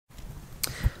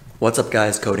What's up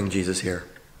guys, Coding Jesus here.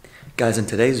 Guys, in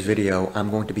today's video,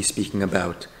 I'm going to be speaking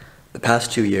about the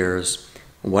past 2 years,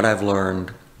 what I've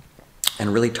learned,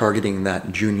 and really targeting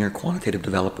that junior quantitative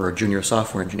developer or junior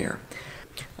software engineer.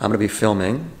 I'm going to be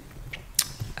filming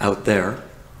out there.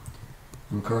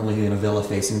 I'm currently in a villa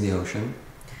facing the ocean.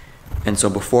 And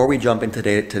so before we jump into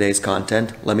today's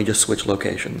content, let me just switch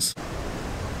locations.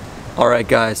 Alright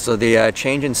guys, so the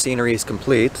change in scenery is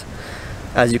complete.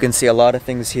 As you can see, a lot of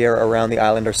things here around the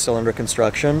island are still under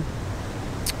construction.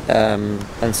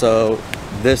 And so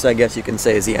this, I guess you can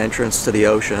say, is the entrance to the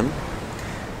ocean.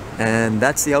 And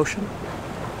that's the ocean.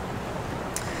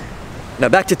 Now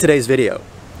back to today's video.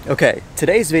 Okay,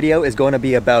 today's video is going to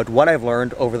be about what I've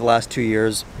learned over the last 2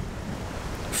 years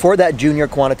for that junior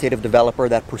quantitative developer,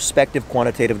 that prospective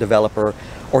quantitative developer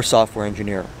or software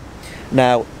engineer.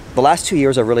 Now, the last 2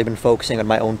 years I've really been focusing on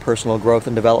my own personal growth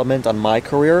and development, on my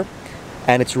career,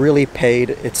 and it's really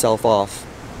paid itself off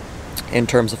in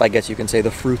terms of, I guess you can say, the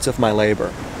fruits of my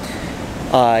labor.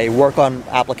 I work on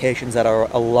applications that are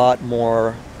a lot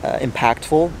more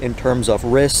impactful in terms of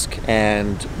risk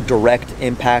and direct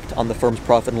impact on the firm's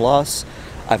profit and loss.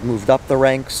 I've moved up the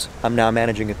ranks. I'm now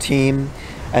managing a team,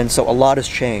 and so a lot has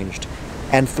changed.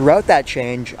 And throughout that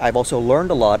change, I've also learned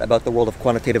a lot about the world of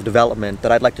quantitative development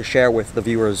that I'd like to share with the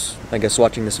viewers, I guess,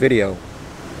 watching this video.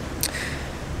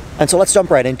 And so let's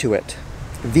jump right into it.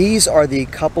 These are the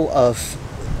couple of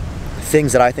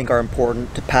things that I think are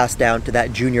important to pass down to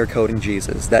that junior coding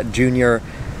Jesus, that junior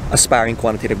aspiring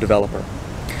quantitative developer.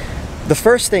 The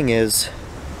first thing is,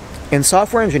 in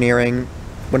software engineering,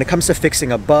 when it comes to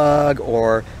fixing a bug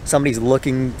or somebody's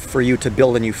looking for you to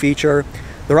build a new feature,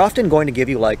 they're often going to give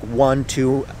you like 1,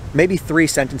 2, maybe 3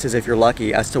 sentences if you're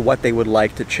lucky as to what they would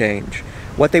like to change,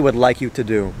 what they would like you to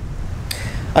do.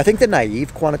 I think the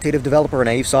naive quantitative developer or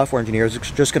naive software engineer is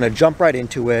just going to jump right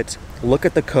into it, look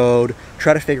at the code,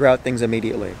 try to figure out things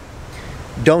immediately.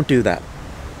 Don't do that.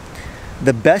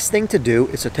 The best thing to do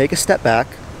is to take a step back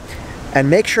and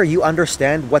make sure you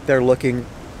understand what they're looking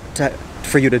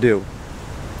for you to do.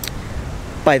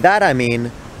 By that I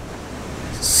mean,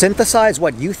 synthesize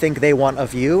what you think they want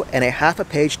of you in a half a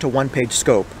page to 1 page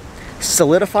scope.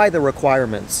 Solidify the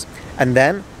requirements, and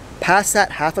then pass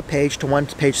that half a page to 1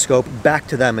 page scope back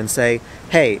to them and say,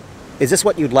 hey, is this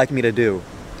what you'd like me to do?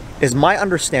 Is my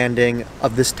understanding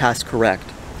of this task correct?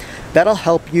 That'll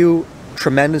help you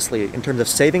tremendously in terms of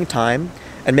saving time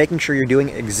and making sure you're doing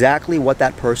exactly what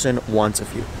that person wants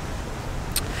of you.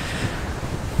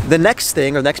 The next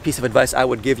thing, or next piece of advice I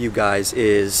would give you guys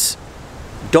is,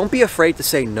 don't be afraid to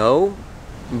say no,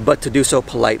 but to do so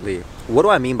politely. What do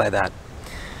I mean by that?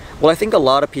 Well, I think a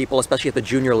lot of people, especially at the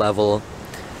junior level,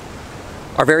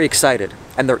 are very excited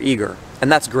and they're eager,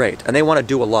 and that's great, and they want to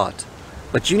do a lot.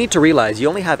 But you need to realize you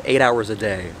only have 8 hours a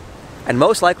day, and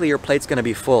most likely your plate's going to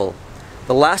be full.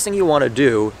 The last thing you want to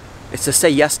do is to say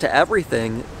yes to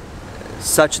everything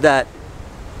such that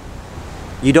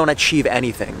you don't achieve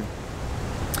anything.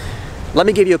 Let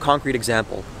me give you a concrete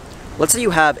example. Let's say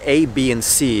you have A, B, and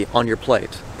C on your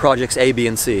plate, projects A, B,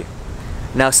 and C.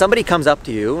 Now somebody comes up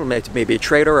to you, maybe a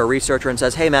trader or a researcher, and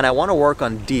says, hey man, I want to work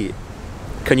on D.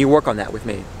 Can you work on that with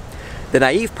me? The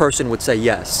naive person would say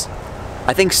yes.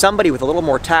 I think somebody with a little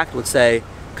more tact would say,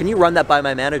 can you run that by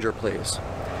my manager, please?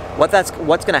 What's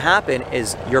going to happen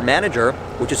is your manager,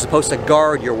 which is supposed to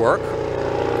guard your work.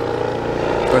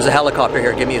 There's a helicopter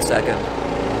here, give me a second.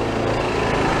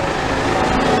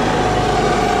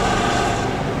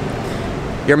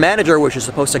 Your manager, which is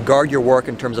supposed to guard your work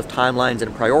in terms of timelines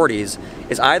and priorities,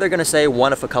 is either going to say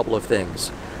one of a couple of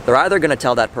things. They're either going to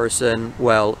tell that person,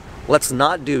 well, let's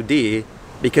not do D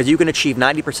because you can achieve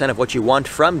 90% of what you want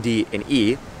from D in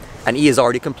E, and E is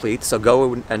already complete, so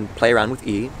go and play around with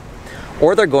E.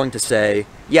 Or they're going to say,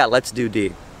 yeah, let's do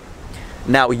D.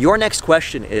 Now, your next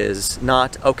question is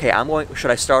not, okay, should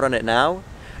I start on it now?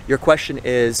 Your question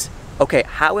is, okay,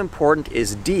 how important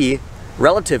is D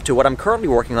relative to what I'm currently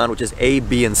working on, which is A,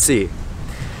 B, and C?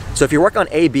 So if you work on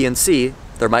A, B, and C,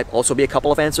 there might also be a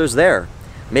couple of answers there.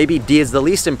 Maybe D is the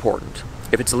least important.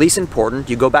 If it's the least important,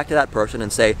 you go back to that person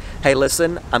and say, hey,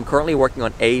 listen, I'm currently working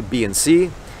on A, B, and C.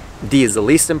 D is the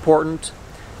least important.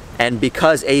 And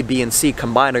because A, B, and C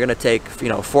combined are going to take,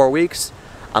 4 weeks,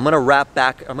 I'm going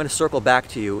to circle back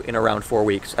to you in around 4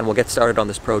 weeks, and we'll get started on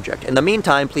this project. In the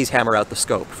meantime, please hammer out the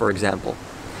scope, for example.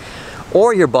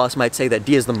 Or your boss might say that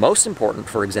D is the most important,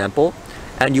 for example,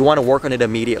 and you want to work on it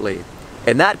immediately.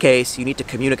 In that case, you need to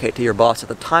communicate to your boss that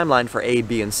the timeline for A,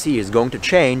 B, and C is going to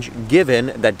change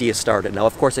given that D has started. Now,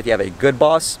 of course, if you have a good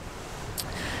boss,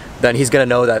 then he's going to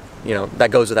know that, that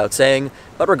goes without saying.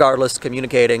 But regardless,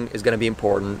 communicating is going to be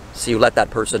important, so you let that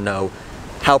person know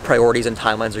how priorities and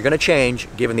timelines are going to change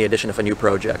given the addition of a new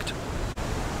project.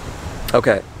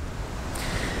 Okay.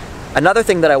 Another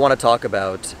thing that I want to talk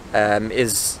about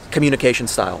is communication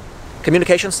style.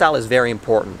 Communication style is very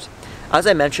important. As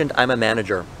I mentioned, I'm a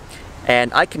manager,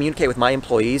 and I communicate with my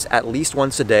employees at least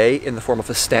once a day in the form of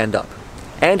a stand-up.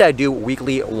 And I do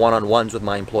weekly one-on-ones with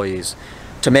my employees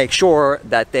to make sure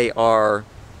that they are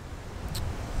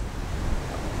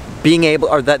being able,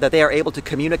 or that they are able to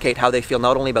communicate how they feel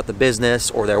not only about the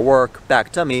business or their work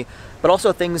back to me, but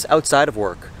also things outside of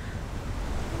work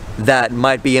that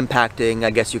might be impacting,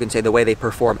 I guess you can say, the way they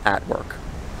perform at work.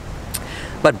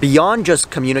 But beyond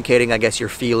just communicating, I guess, your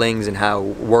feelings and how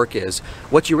work is,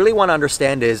 what you really want to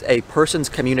understand is a person's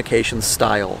communication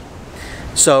style.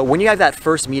 So when you have that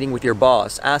first meeting with your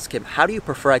boss, ask him, how do you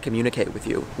prefer I communicate with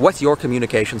you? What's your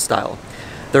communication style?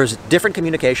 There's different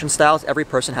communication styles. Every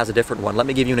person has a different one. Let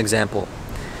me give you an example.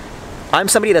 I'm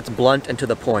somebody that's blunt and to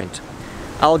the point.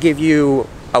 I'll give you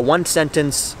a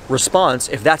one-sentence response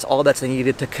if that's all that's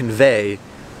needed to convey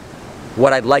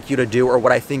what I'd like you to do or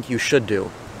what I think you should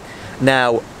do.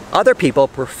 Now, other people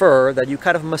prefer that you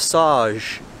kind of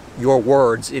massage your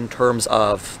words in terms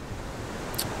of,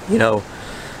 you know,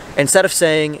 instead of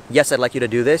saying, yes, I'd like you to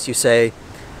do this, you say,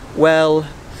 well,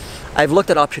 I've looked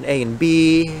at option A and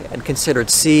B and considered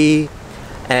C,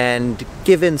 and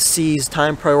given C's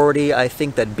time priority, I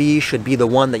think that B should be the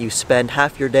one that you spend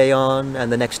half your day on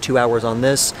and the next 2 hours on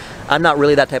this. I'm not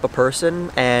really that type of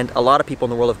person, and a lot of people in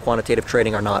the world of quantitative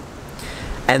trading are not.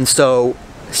 And so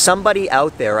somebody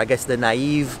out there, I guess the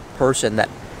naive person that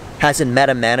hasn't met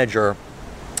a manager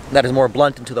that is more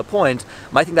blunt and to the point,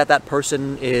 might think that that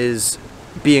person is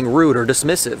being rude or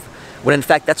dismissive, when in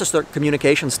fact that's just their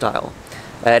communication style.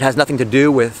 It has nothing to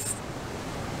do with,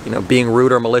 you know, being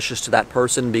rude or malicious to that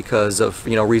person because of,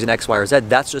 you know, reason X, Y, or Z.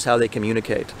 That's just how they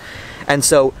communicate. And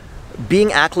so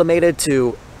being acclimated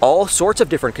to all sorts of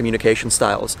different communication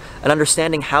styles and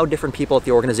understanding how different people at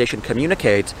the organization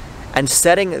communicate and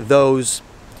setting those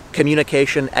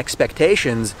communication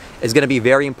expectations is going to be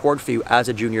very important for you as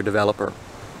a junior developer.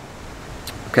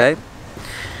 Okay?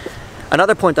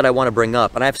 Another point that I want to bring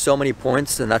up, and I have so many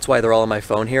points, and that's why they're all on my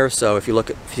phone here, so if you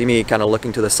see me kind of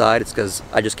looking to the side, it's because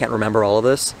I just can't remember all of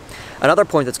this. Another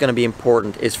point that's going to be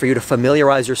important is for you to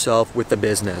familiarize yourself with the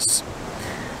business.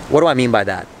 What do I mean by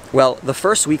that? Well, the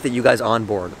first week that you guys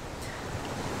onboard,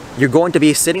 you're going to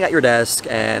be sitting at your desk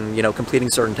and, you know, completing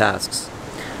certain tasks.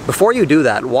 Before you do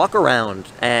that, walk around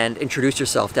and introduce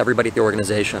yourself to everybody at the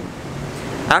organization.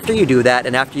 After you do that,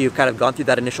 and after you've kind of gone through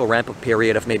that initial ramp-up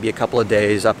period of maybe a couple of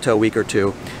days, up to a week or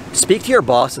two, speak to your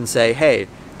boss and say, hey,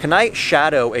 can I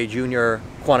shadow a junior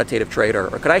quantitative trader,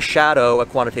 or can I shadow a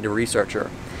quantitative researcher?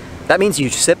 That means you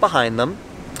sit behind them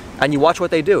and you watch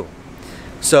what they do.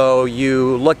 So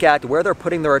you look at where they're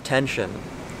putting their attention,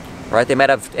 right? They might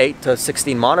have 8 to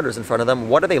 16 monitors in front of them.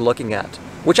 What are they looking at?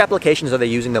 Which applications are they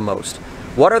using the most?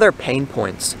 What are their pain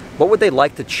points? What would they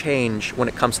like to change when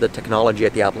it comes to the technology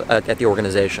at the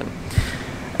organization?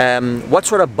 What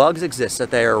sort of bugs exist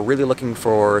that they are really looking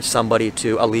for somebody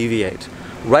to alleviate?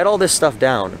 Write all this stuff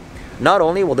down. Not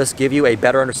only will this give you a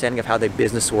better understanding of how the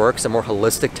business works, a more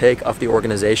holistic take of the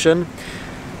organization,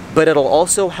 but it'll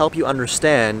also help you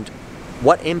understand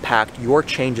what impact your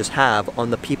changes have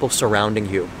on the people surrounding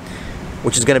you,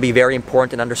 which is going to be very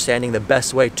important in understanding the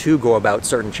best way to go about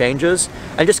certain changes,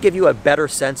 and just give you a better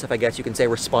sense of, I guess you can say,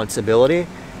 responsibility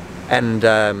and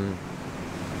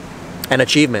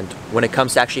achievement when it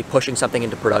comes to actually pushing something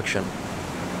into production.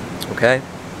 Okay?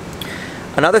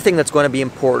 Another thing that's going to be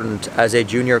important as a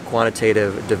junior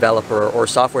quantitative developer or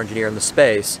software engineer in the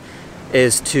space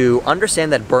is to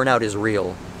understand that burnout is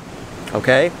real.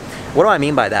 Okay? What do I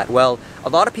mean by that? Well, a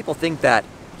lot of people think that,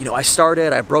 you know,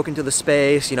 I broke into the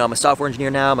space, you know, I'm a software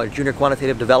engineer now, I'm a junior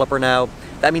quantitative developer now.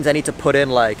 That means I need to put in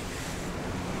like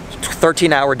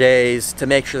 13-hour days to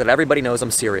make sure that everybody knows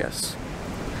I'm serious.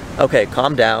 Okay,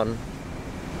 calm down.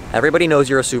 Everybody knows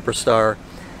you're a superstar,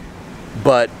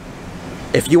 but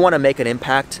if you want to make an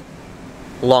impact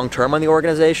long-term on the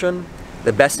organization,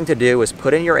 the best thing to do is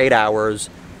put in your 8 hours,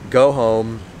 go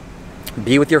home,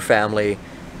 be with your family,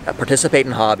 participate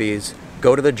in hobbies,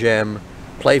 go to the gym,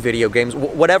 play video games,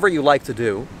 whatever you like to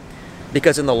do.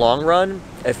 Because in the long run,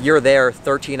 if you're there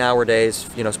 13-hour days,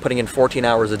 you know, putting in 14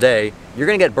 hours a day, you're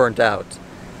going to get burnt out.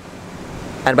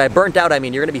 And by burnt out, I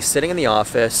mean you're going to be sitting in the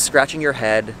office, scratching your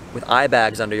head with eye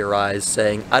bags under your eyes,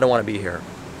 saying, I don't want to be here.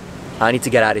 I need to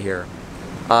get out of here.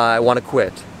 I want to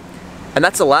quit. And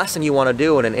that's the last thing you want to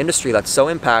do in an industry that's so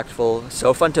impactful,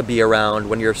 so fun to be around,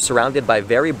 when you're surrounded by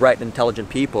very bright and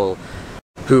intelligent people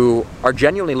who are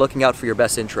genuinely looking out for your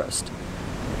best interest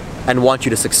and want you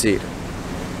to succeed.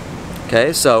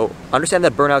 Okay, so understand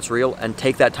that burnout's real and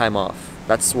take that time off.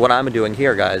 That's what I'm doing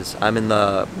here, guys. I'm in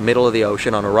the middle of the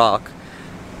ocean on a rock,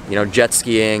 you know, jet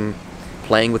skiing,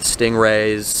 playing with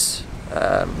stingrays,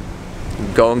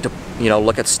 going to, you know,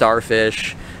 look at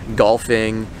starfish,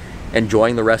 golfing,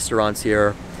 enjoying the restaurants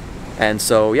here. And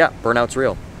so, yeah, burnout's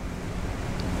real.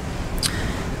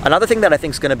 Another thing that I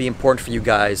think is going to be important for you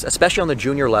guys, especially on the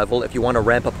junior level, if you want to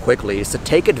ramp up quickly, is to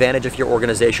take advantage of your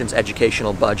organization's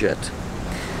educational budget.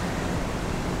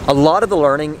 A lot of the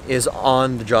learning is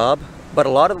on the job, but a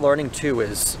lot of the learning too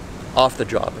is off the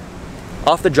job.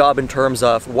 Off the job in terms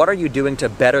of what are you doing to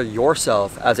better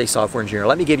yourself as a software engineer.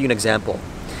 Let me give you an example.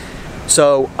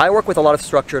 So I work with a lot of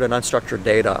structured and unstructured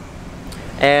data,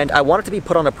 and I want it to be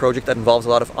put on a project that involves a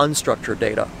lot of unstructured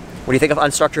data. When you think of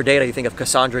unstructured data, you think of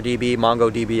Cassandra DB,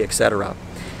 MongoDB, etc.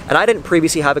 And I didn't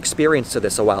previously have experience to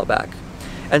this a while back.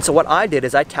 And so what I did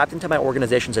is I tapped into my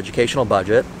organization's educational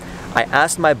budget. I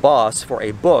asked my boss for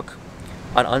a book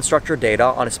on unstructured data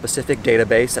on a specific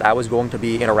database that I was going to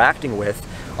be interacting with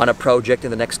on a project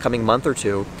in the next coming month or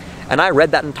two. And I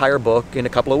read that entire book in a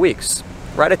couple of weeks.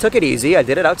 Right? I took it easy. I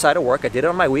did it outside of work. I did it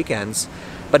on my weekends.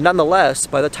 But nonetheless,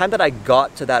 by the time that I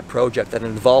got to that project that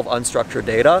involved unstructured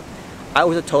data, I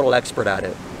was a total expert at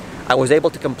it. I was able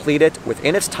to complete it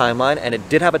within its timeline, and it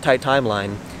did have a tight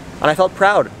timeline. And I felt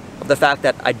proud of the fact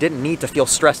that I didn't need to feel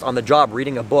stressed on the job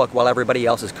reading a book while everybody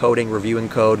else is coding, reviewing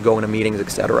code, going to meetings,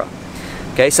 etc.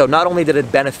 Okay, so not only did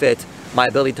it benefit my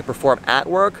ability to perform at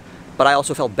work, but I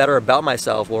also felt better about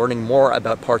myself, learning more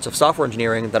about parts of software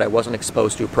engineering that I wasn't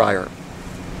exposed to prior.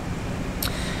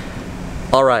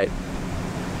 All right.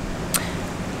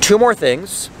 2 more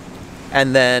things,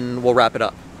 and then we'll wrap it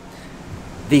up.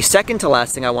 The second to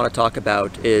last thing I want to talk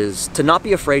about is to not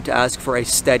be afraid to ask for a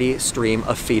steady stream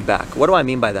of feedback. What do I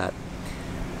mean by that?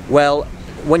 Well,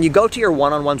 when you go to your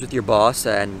one-on-ones with your boss,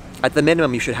 and at the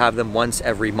minimum you should have them once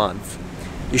every month,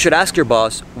 you should ask your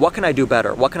boss, what can I do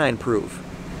better? What can I improve?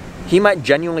 He might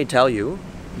genuinely tell you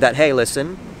that, hey,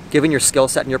 listen, given your skill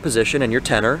set and your position and your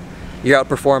tenor, you're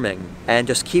outperforming, and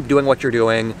just keep doing what you're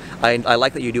doing. I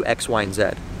like that you do X, Y, and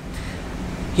Z.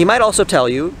 He might also tell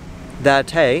you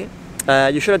that, hey,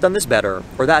 you should have done this better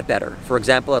or that better. For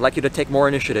example, I'd like you to take more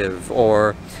initiative,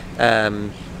 or I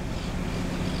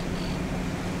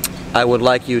would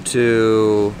like you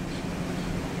to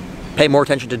pay more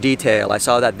attention to detail. I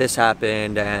saw that this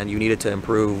happened and you needed to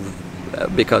improve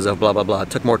because of blah, blah, blah.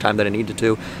 It took more time than it needed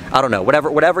to. I don't know,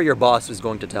 whatever your boss is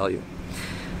going to tell you.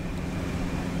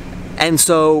 And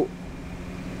so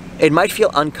it might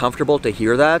feel uncomfortable to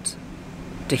hear that,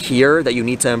 you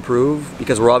need to improve,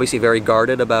 because we're obviously very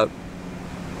guarded about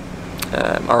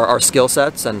our skill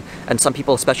sets, and some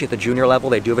people, especially at the junior level,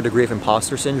 they do have a degree of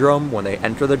imposter syndrome when they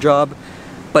enter the job.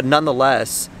 But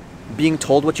nonetheless, being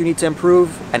told what you need to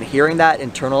improve and hearing that,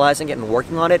 internalizing it and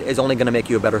working on it is only going to make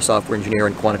you a better software engineer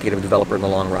and quantitative developer in the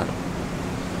long run.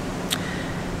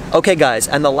 Okay guys,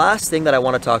 and the last thing that I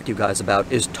want to talk to you guys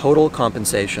about is total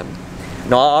compensation.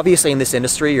 Now obviously in this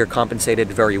industry you're compensated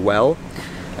very well.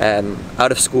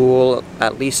 Out of school,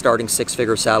 at least starting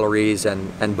 6-figure salaries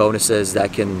and bonuses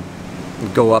that can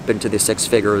go up into the 6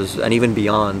 figures and even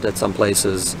beyond at some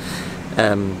places.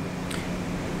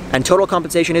 And total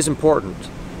compensation is important.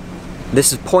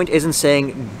 This point isn't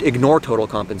saying ignore total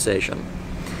compensation.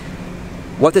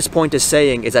 What this point is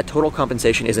saying is that total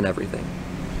compensation isn't everything.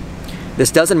 This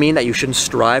doesn't mean that you shouldn't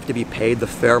strive to be paid the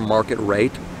fair market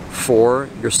rate for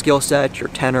your skill set, your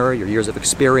tenor, your years of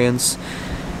experience.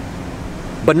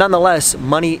 But nonetheless,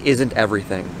 money isn't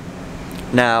everything.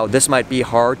 Now, this might be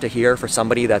hard to hear for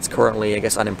somebody that's currently, I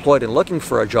guess, unemployed and looking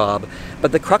for a job,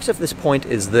 but the crux of this point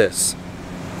is this.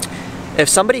 If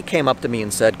somebody came up to me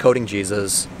and said, Coding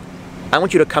Jesus, I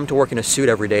want you to come to work in a suit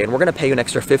every day and we're going to pay you an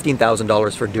extra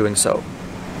 $15,000 for doing so,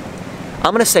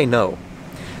 I'm going to say no.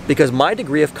 Because my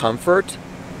degree of comfort,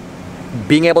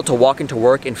 being able to walk into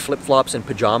work in flip-flops and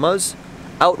pajamas,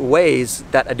 outweighs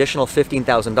that additional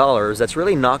 $15,000 that's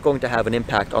really not going to have an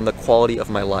impact on the quality of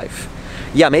my life.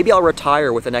 Yeah, maybe I'll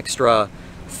retire with an extra,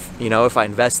 you know, if I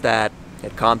invest that,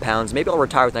 it compounds, maybe I'll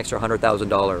retire with an extra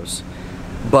 $100,000.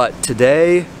 But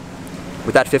today,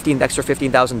 with that extra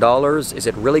 $15,000, is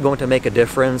it really going to make a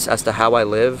difference as to how I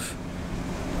live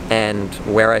and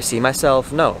where I see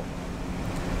myself? No.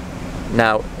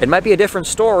 Now, it might be a different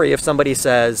story if somebody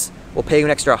says, we'll pay you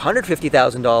an extra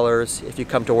 $150,000 if you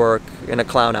come to work in a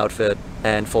clown outfit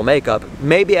and full makeup.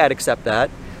 Maybe I'd accept that.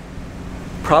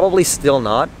 Probably still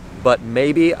not, but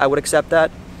maybe I would accept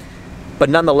that. But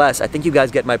nonetheless, I think you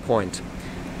guys get my point.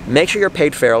 Make sure you're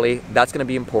paid fairly. That's going to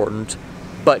be important.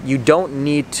 But you don't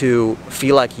need to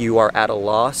feel like you are at a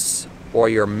loss or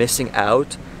you're missing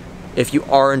out if you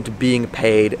aren't being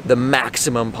paid the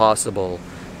maximum possible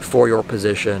for your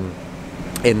position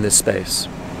in this space.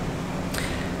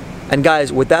 And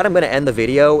guys, with that, I'm going to end the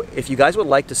video. If you guys would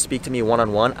like to speak to me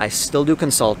one-on-one, I still do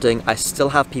consulting. I still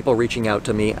have people reaching out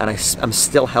to me, and I'm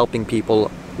still helping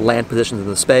people land positions in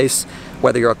the space,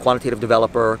 whether you're a quantitative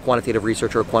developer, quantitative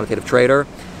researcher, or quantitative trader.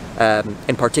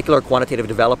 In particular, quantitative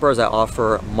developers, I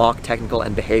offer mock technical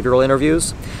and behavioral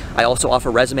interviews. I also offer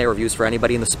resume reviews for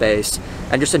anybody in the space,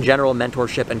 and just in general,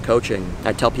 mentorship and coaching.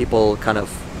 I tell people kind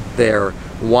of their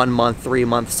 1 month, 3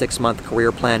 month, 6 month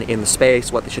career plan in the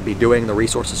space, what they should be doing, the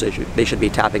resources they should be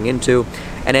tapping into,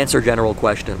 and answer general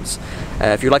questions.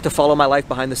 If you'd like to follow my life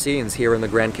behind the scenes here in the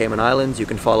Grand Cayman Islands, you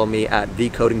can follow me at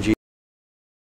thecodingguru.